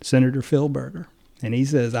 Senator Phil Berger, and he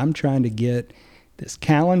says, I'm trying to get this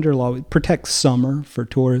calendar law. It protects summer for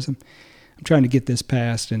tourism. I'm trying to get this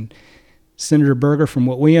passed. And Senator Berger, from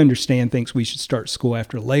what we understand, thinks we should start school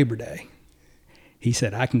after Labor Day. He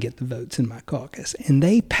said, I can get the votes in my caucus. And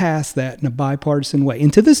they passed that in a bipartisan way.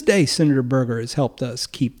 And to this day, Senator Berger has helped us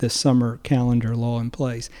keep this summer calendar law in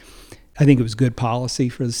place. I think it was good policy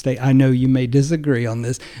for the state. I know you may disagree on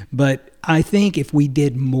this, but I think if we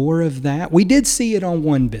did more of that, we did see it on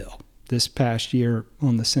one bill this past year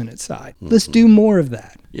on the Senate side. Let's do more of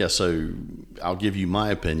that. Yeah, so I'll give you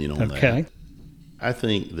my opinion on that. I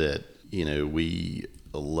think that, we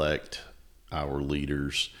elect our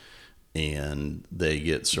leaders and they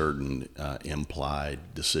get certain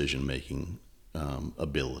implied decision-making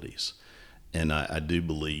abilities. And I do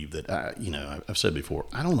believe that, I've said before,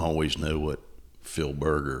 I don't always know what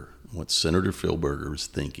Senator Phil Berger is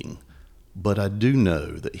thinking, but I do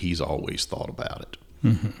know that he's always thought about it.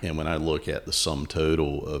 Mm-hmm. And when I look at the sum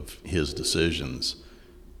total of his decisions,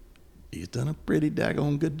 he's done a pretty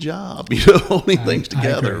daggone good job, holding things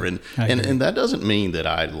together. And that doesn't mean that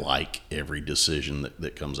I like every decision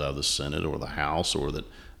that comes out of the Senate or the House, or that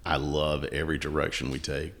I love every direction we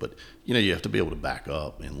take. But, you have to be able to back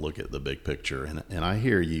up and look at the big picture. And I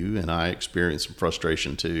hear you, and I experience some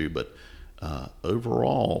frustration too. But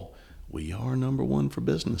overall, we are number one for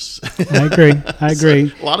business. I agree.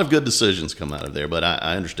 So a lot of good decisions come out of there, but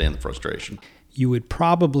I understand the frustration. You would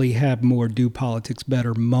probably have more do politics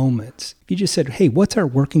better moments if you just said, hey, what's our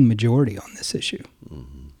working majority on this issue?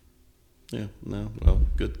 Mm-hmm. Yeah, no, well,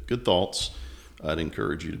 good thoughts. I'd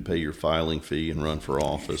encourage you to pay your filing fee and run for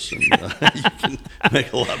office, and you can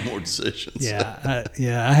make a lot more decisions. Yeah,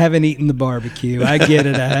 I haven't eaten the barbecue. I get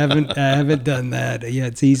it. I haven't done that. Yeah,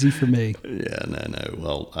 it's easy for me. Yeah, no.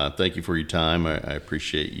 Well, thank you for your time. I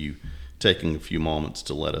appreciate you taking a few moments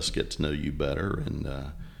to let us get to know you better,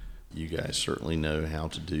 and you guys certainly know how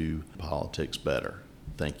to do politics better.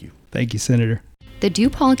 Thank you. Thank you, Senator. The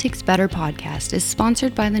Do Politics Better podcast is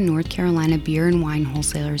sponsored by the North Carolina Beer and Wine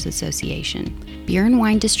Wholesalers Association. Beer and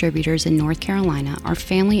wine distributors in North Carolina are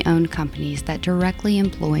family-owned companies that directly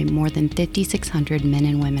employ more than 5,600 men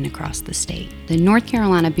and women across the state. The North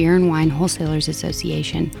Carolina Beer and Wine Wholesalers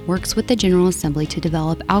Association works with the General Assembly to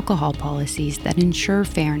develop alcohol policies that ensure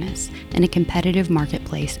fairness in a competitive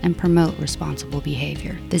marketplace and promote responsible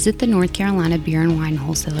behavior. Visit the North Carolina Beer and Wine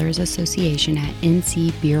Wholesalers Association at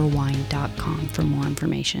ncbeerwine.com for more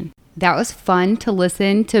information. That was fun to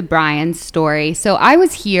listen to Brian's story. So I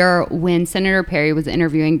was here when Senator Perry was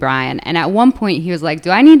interviewing Brian, and at one point he was like, do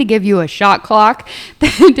I need to give you a shot clock?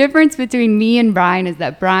 The difference between me and Brian is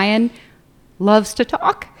that Brian loves to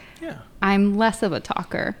talk. Yeah. I'm less of a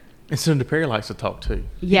talker. And Senator Perry likes to talk too.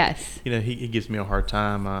 Yes. He gives me a hard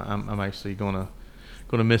time. I'm actually going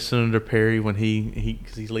to miss Senator Perry when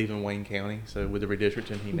because he's leaving Wayne County. So with the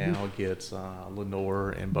redistricting, he now gets Lenoir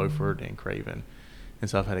and Beaufort and Craven. And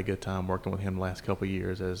so I've had a good time working with him the last couple of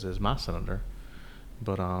years as my senator.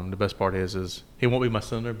 But the best part is he won't be my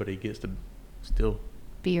senator, but he gets to still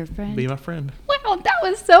be your friend. Be my friend. Well, that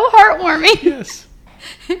was so heartwarming. Yes.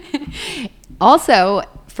 Also,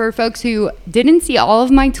 for folks who didn't see all of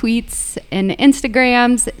my tweets and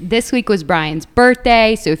Instagrams, this week was Brian's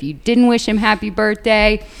birthday. So if you didn't wish him happy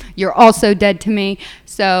birthday, you're also dead to me.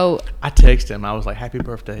 So I texted him. I was like, "Happy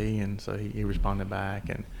birthday," and so he responded back.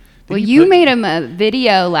 And well, you made him a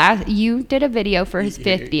video You did a video for his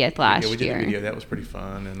 50th last yeah, we did year. a video that was pretty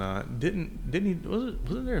fun. And didn't he?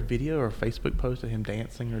 Wasn't there a video or a Facebook post of him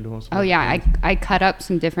dancing or doing something? Oh yeah, I cut up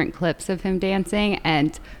some different clips of him dancing,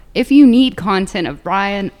 and if you need content of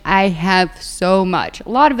Brian, I have so much. A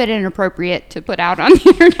lot of it inappropriate to put out on the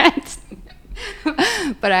internet.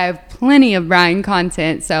 But I have plenty of Brian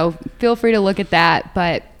content, so feel free to look at that.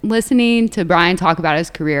 But listening to Brian talk about his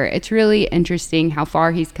career, it's really interesting how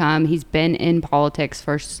far he's come. He's been in politics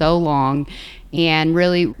for so long and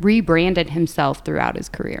really rebranded himself throughout his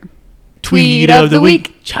career. Tweet of the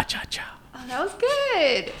week. Cha-cha-cha. Oh, that was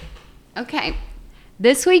good. Okay.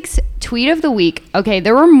 This week's tweet of the week. Okay,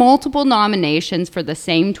 there were multiple nominations for the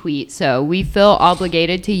same tweet, so we feel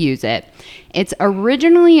obligated to use it. It's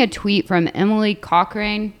originally a tweet from Emily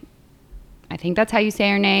Cochrane. I think that's how you say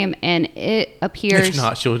her name, and it appears. If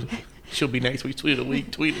not, she'll be next week's tweet of the week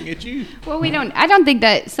tweeting at you. Well, I don't think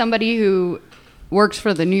that somebody who works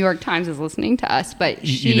for the New York Times is listening to us, but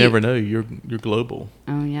You never know. You're global.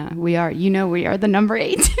 Oh yeah, we are. We are the number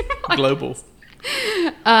 8. Global.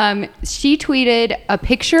 She tweeted a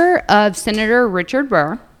picture of Senator Richard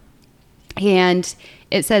Burr, and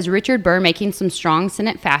it says Richard Burr making some strong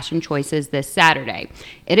Senate fashion choices this Saturday.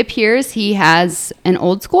 It appears he has an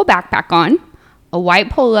old school backpack on, a white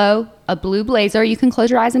polo, a blue blazer. You can close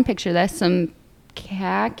your eyes and picture this, some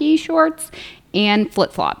khaki shorts, and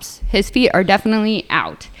flip-flops. His feet are definitely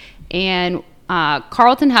out. And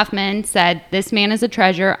Carlton Huffman said, "This man is a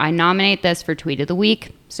treasure. I nominate this for Tweet of the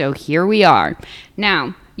Week." So here we are.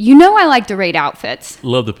 Now, I like to rate outfits.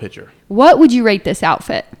 Love the picture. What would you rate this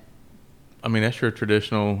outfit? I mean, that's your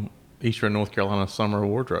traditional Eastern North Carolina summer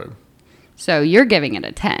wardrobe. So you're giving it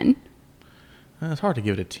a 10. It's hard to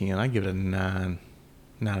give it a 10. I give it a 9,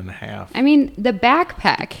 9.5. I mean, the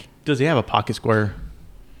backpack, Does he have a pocket square?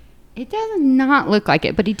 it does not look like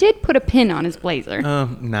it, but he did put a pin on his blazer.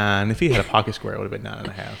 9. If he had a pocket square, it would have been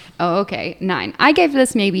 9.5. Oh, okay. 9. I gave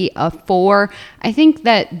this maybe a 4. I think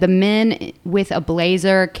that the men with a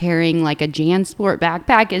blazer carrying like a JanSport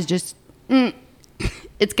backpack is just,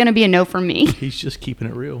 it's going to be a no for me. He's just keeping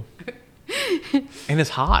it real. And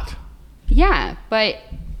it's hot. Yeah, but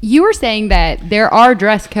you were saying that there are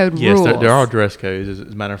dress code rules. Yes, there are dress codes. As a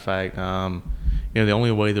matter of fact, the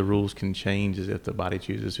only way the rules can change is if the body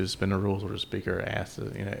chooses to suspend the rules or the speaker asks,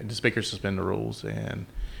 the speaker suspend the rules. And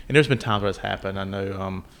there's been times where it's happened. I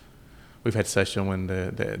know we've had session when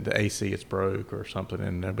the AC is broke or something,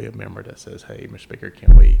 and there'll be a member that says, "Hey, Mr. Speaker,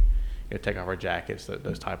 can we take off our jackets?"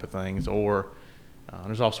 Those type of things. Or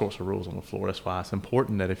there's all sorts of rules on the floor. That's why it's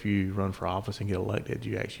important that if you run for office and get elected,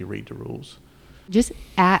 you actually read the rules. Just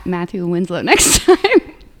at Matthew Winslow next time.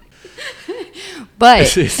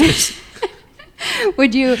 But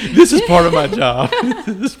would you? This is part of my job.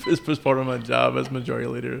 This is part of my job as majority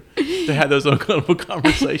leader, to have those uncomfortable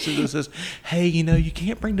conversations that says, "Hey, you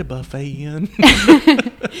can't bring the buffet in."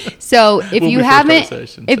 So if you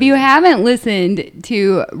haven't listened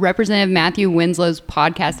to Representative Matthew Winslow's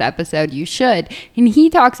podcast episode, you should. And he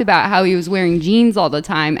talks about how he was wearing jeans all the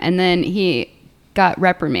time, and then he got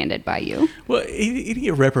reprimanded by you. Well, he didn't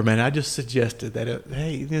get reprimanded. I just suggested that,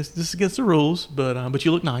 hey, this is against the rules, but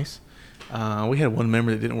you look nice. We had one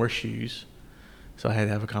member that didn't wear shoes, so I had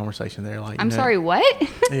to have a conversation there. Like, I'm sorry, what?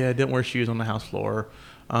 Yeah, didn't wear shoes on the House floor.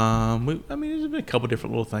 There's been a couple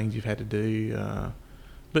different little things you've had to do,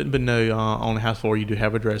 but no, on the House floor you do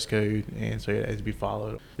have a dress code, and so it has to be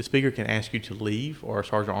followed. The speaker can ask you to leave, or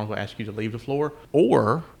Sergeant Arms will ask you to leave the floor,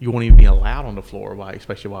 or you won't even be allowed on the floor,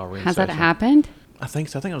 especially while we're in session. Has that happened? I think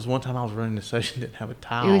so. I think it was one time I was running the session, didn't have a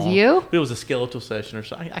tie. It was you? It was a skeletal session or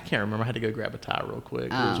something. I can't remember. I had to go grab a tie real quick.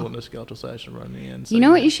 It was one of the skeletal session running in. So,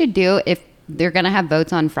 what you should do if they're going to have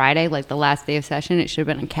votes on Friday, like the last day of session? It should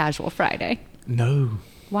have been a casual Friday. No.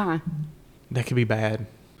 Why? That could be bad.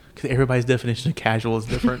 Because everybody's definition of casual is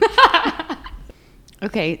different.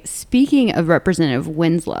 Okay, speaking of Representative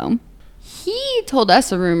Winslow, he told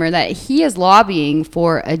us a rumor that he is lobbying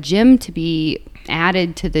for a gym to be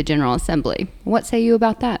added to the General Assembly. What say you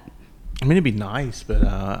about that? I mean, it'd be nice, but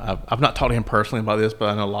I've not talked to him personally about this, but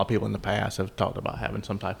I know a lot of people in the past have talked about having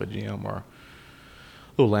some type of gym or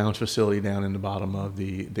little lounge facility down in the bottom of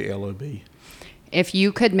the LOB. If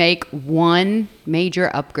you could make one major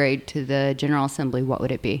upgrade to the General Assembly, what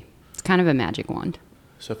would it be? It's kind of a magic wand.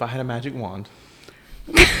 So if I had a magic wand.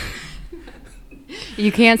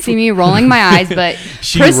 You can't see me rolling my eyes, but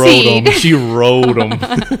She proceed. rolled them. She rolled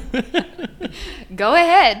them. Go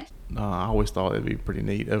ahead. I always thought it'd be pretty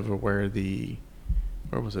neat over where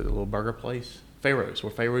was it, the little burger place? Pharaoh's,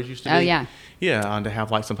 where Pharaoh's used to be. Oh, yeah. Yeah, and to have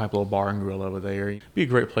like some type of little bar and grill over there. It'd be a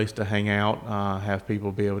great place to hang out, have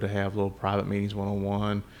people be able to have little private meetings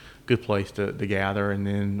one-on-one. Good place to gather. And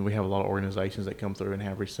then we have a lot of organizations that come through and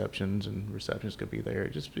have receptions, and receptions could be there.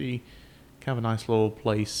 It'd just be kind of a nice little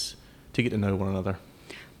place to get to know one another.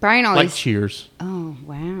 Brian always. Like Cheers, Oh,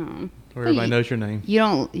 wow. where everybody knows your name. You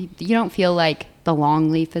don't feel like the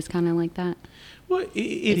Longleaf is kind of like that? Well,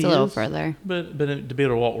 It's a little further. But to be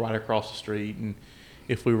able to walk right across the street, and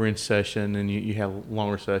if we were in session and you have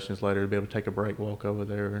longer sessions later, to be able to take a break, walk over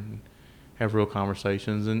there, and have real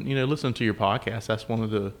conversations, and listen to your podcast. That's one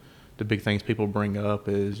of the big things people bring up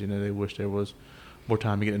is they wish there was more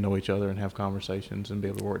time to get to know each other and have conversations and be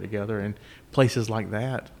able to work together. And places like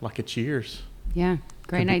that, like a Cheers, Yeah,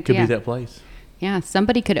 great idea. could be that place. Yeah,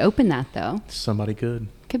 somebody could open that though. Somebody could.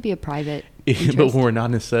 Could be a private. But interest. when we're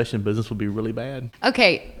not in session, business would be really bad.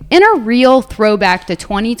 Okay, in a real throwback to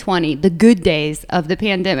 2020, the good days of the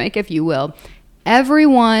pandemic, if you will,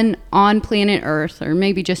 everyone on planet Earth, or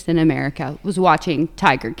maybe just in America, was watching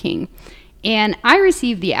Tiger King. And I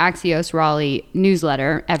received the Axios Raleigh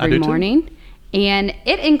newsletter I every do too. morning, and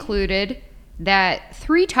it included that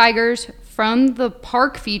 3 tigers from the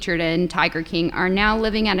park featured in Tiger King are now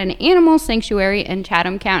living at an animal sanctuary in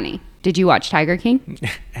Chatham County. Did you watch Tiger King?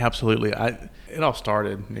 Absolutely. It all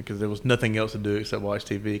started because there was nothing else to do except watch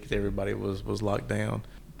TV because everybody was locked down.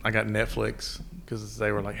 I got Netflix because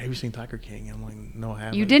they were like, "Have you seen Tiger King?" I'm like, "No, I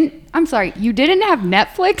haven't." You didn't? I'm sorry, you didn't have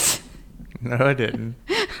Netflix? No, I didn't.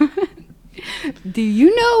 Do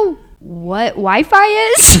you know what Wi-Fi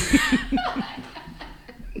is?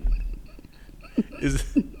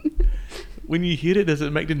 Is when you hit it, does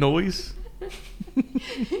it make the noise?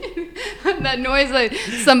 That noise like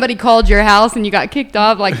somebody called your house and you got kicked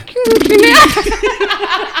off like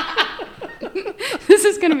this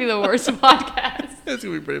is gonna be the worst podcast. That's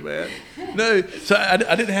gonna be pretty bad. No, so I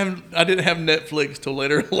didn't have Netflix till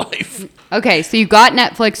later in life. Okay, so you got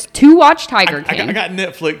Netflix to watch Tiger King. I got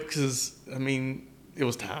Netflix because it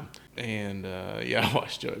was time, and I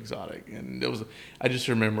watched Joe Exotic, and I just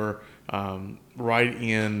remember right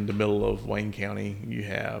in the middle of Wayne County, you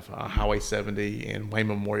have Highway 70 and Wayne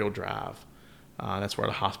Memorial Drive. That's where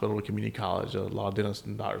the hospital, the community college, a lot of dentists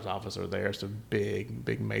and doctors' office are there. It's a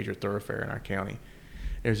big major thoroughfare in our county.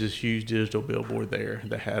 There's this huge digital billboard there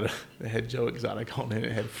that had Joe Exotic on it.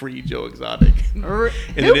 It had free Joe Exotic.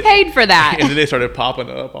 Who paid for that? And then they started popping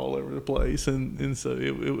up all over the place, and so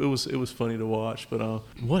it was funny to watch. But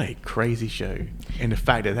what a crazy show! And the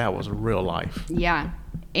fact that was real life. Yeah,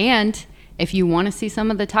 and if you want to see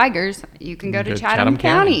some of the tigers, you can go to Chatham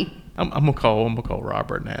County. I'm gonna call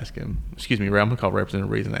Robert and ask him. Excuse me, I'm gonna call Representative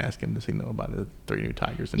Reeves and ask him, does he know about the 3 new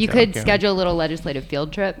tigers in You Chatham could County? schedule a little legislative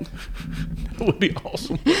field trip, That would be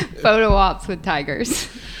awesome. photo ops with tigers.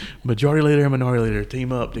 Majority leader and minority leader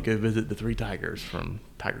team up to go visit the 3 tigers from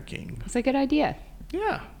Tiger King. That's a good idea.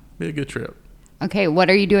 Yeah, be a good trip. Okay, what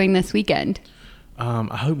are you doing this weekend?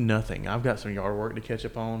 I hope nothing. I've got some yard work to catch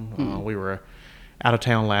up on. We were out of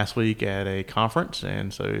town last week at a conference,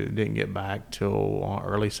 and so didn't get back till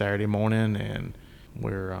early Saturday morning. And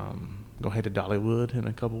we're going to head to Dollywood in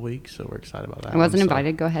a couple weeks, so we're excited about that. I wasn't one. So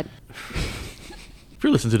invited. Go ahead. if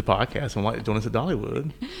you're listening to the podcast and would like to join us at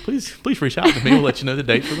Dollywood, please reach out to me. We'll let you know the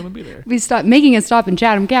dates we're going to be there. We stopped making a stop in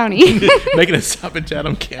Chatham County. Making a stop in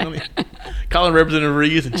Chatham County, calling Representative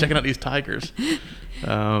Reeves and checking out these tigers.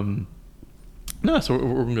 No, so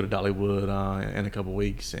we're going to go to Dollywood in a couple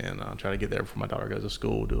weeks and try to get there before my daughter goes to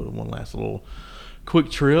school. Do one last little quick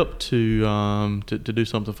trip to do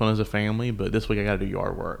something fun as a family. But this week I got to do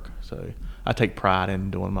yard work, so I take pride in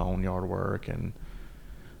doing my own yard work. And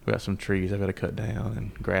we got some trees I've got to cut down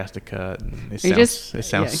and grass to cut. And it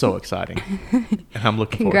sounds so exciting, and I'm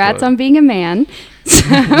looking. Congrats forward to it. on being a man.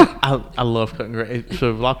 I love cutting grass. So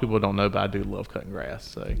a lot of people don't know, but I do love cutting grass.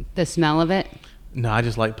 So The smell of it. no, I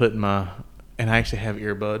just like putting and I actually have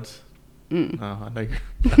earbuds. I know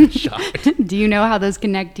you're shocked. Do you know how those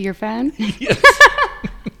connect to your phone? Yes.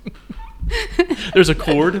 There's a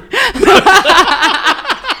cord.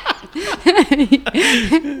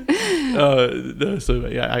 So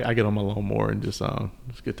yeah, I get on my lawnmower and just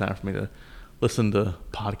it's a good time for me to listen to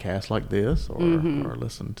podcasts like this or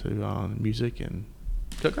listen to music and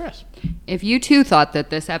cut grass. If you too thought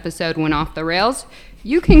that this episode went off the rails,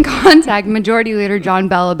 you can contact Majority Leader John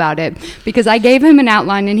Bell about it because I gave him an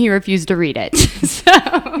outline and he refused to read it. So,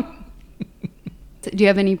 do you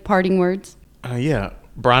have any parting words? Yeah,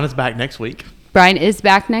 Brian is back next week. Brian is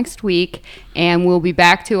back next week, and we'll be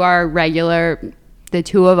back to our regular, the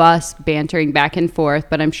two of us bantering back and forth,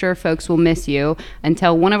 but I'm sure folks will miss you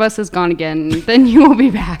until one of us is gone again, then you will be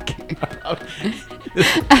back.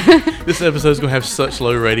 This episode's going to have such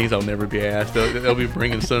low ratings, I'll never be asked. They'll be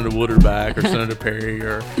bringing Senator Woodard back, or Senator Perry,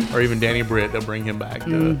 or even Danny Britt. They'll bring him back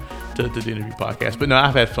to the interview podcast. But no,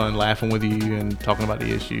 I've had fun laughing with you and talking about the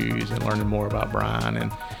issues and learning more about Brian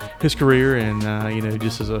and his career. And,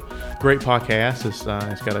 just as a great podcast,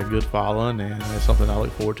 it's got a good following, and it's something I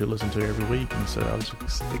look forward to listening to every week. And so I was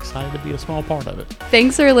excited to be a small part of it.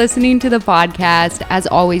 Thanks for listening to the podcast. As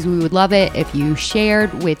always, we would love it if you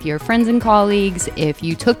shared with your friends and colleagues, if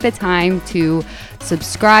you took the time to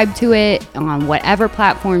subscribe to it on whatever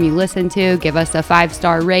platform you listen to, give us a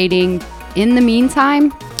 5-star rating. In the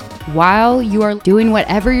meantime, while you are doing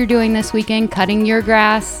whatever you're doing this weekend, cutting your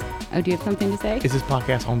grass. Oh, do you have something to say? Is this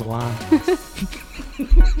podcast on the line?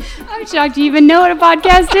 I'm shocked you even know what a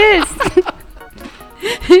podcast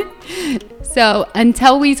is. So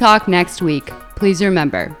until we talk next week, please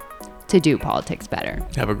remember to do politics better.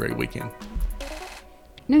 Have a great weekend.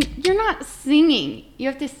 No, you're not singing. You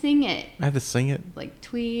have to sing it. I have to sing it. Like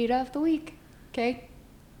tweet of the week. Okay?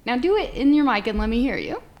 Now do it in your mic and let me hear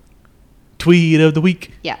you. Tweet of the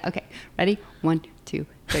week. Yeah, okay. Ready? 1, 2,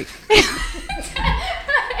 3.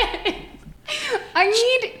 I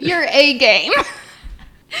need your A game.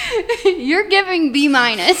 You're giving B-. B-,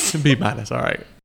 all right.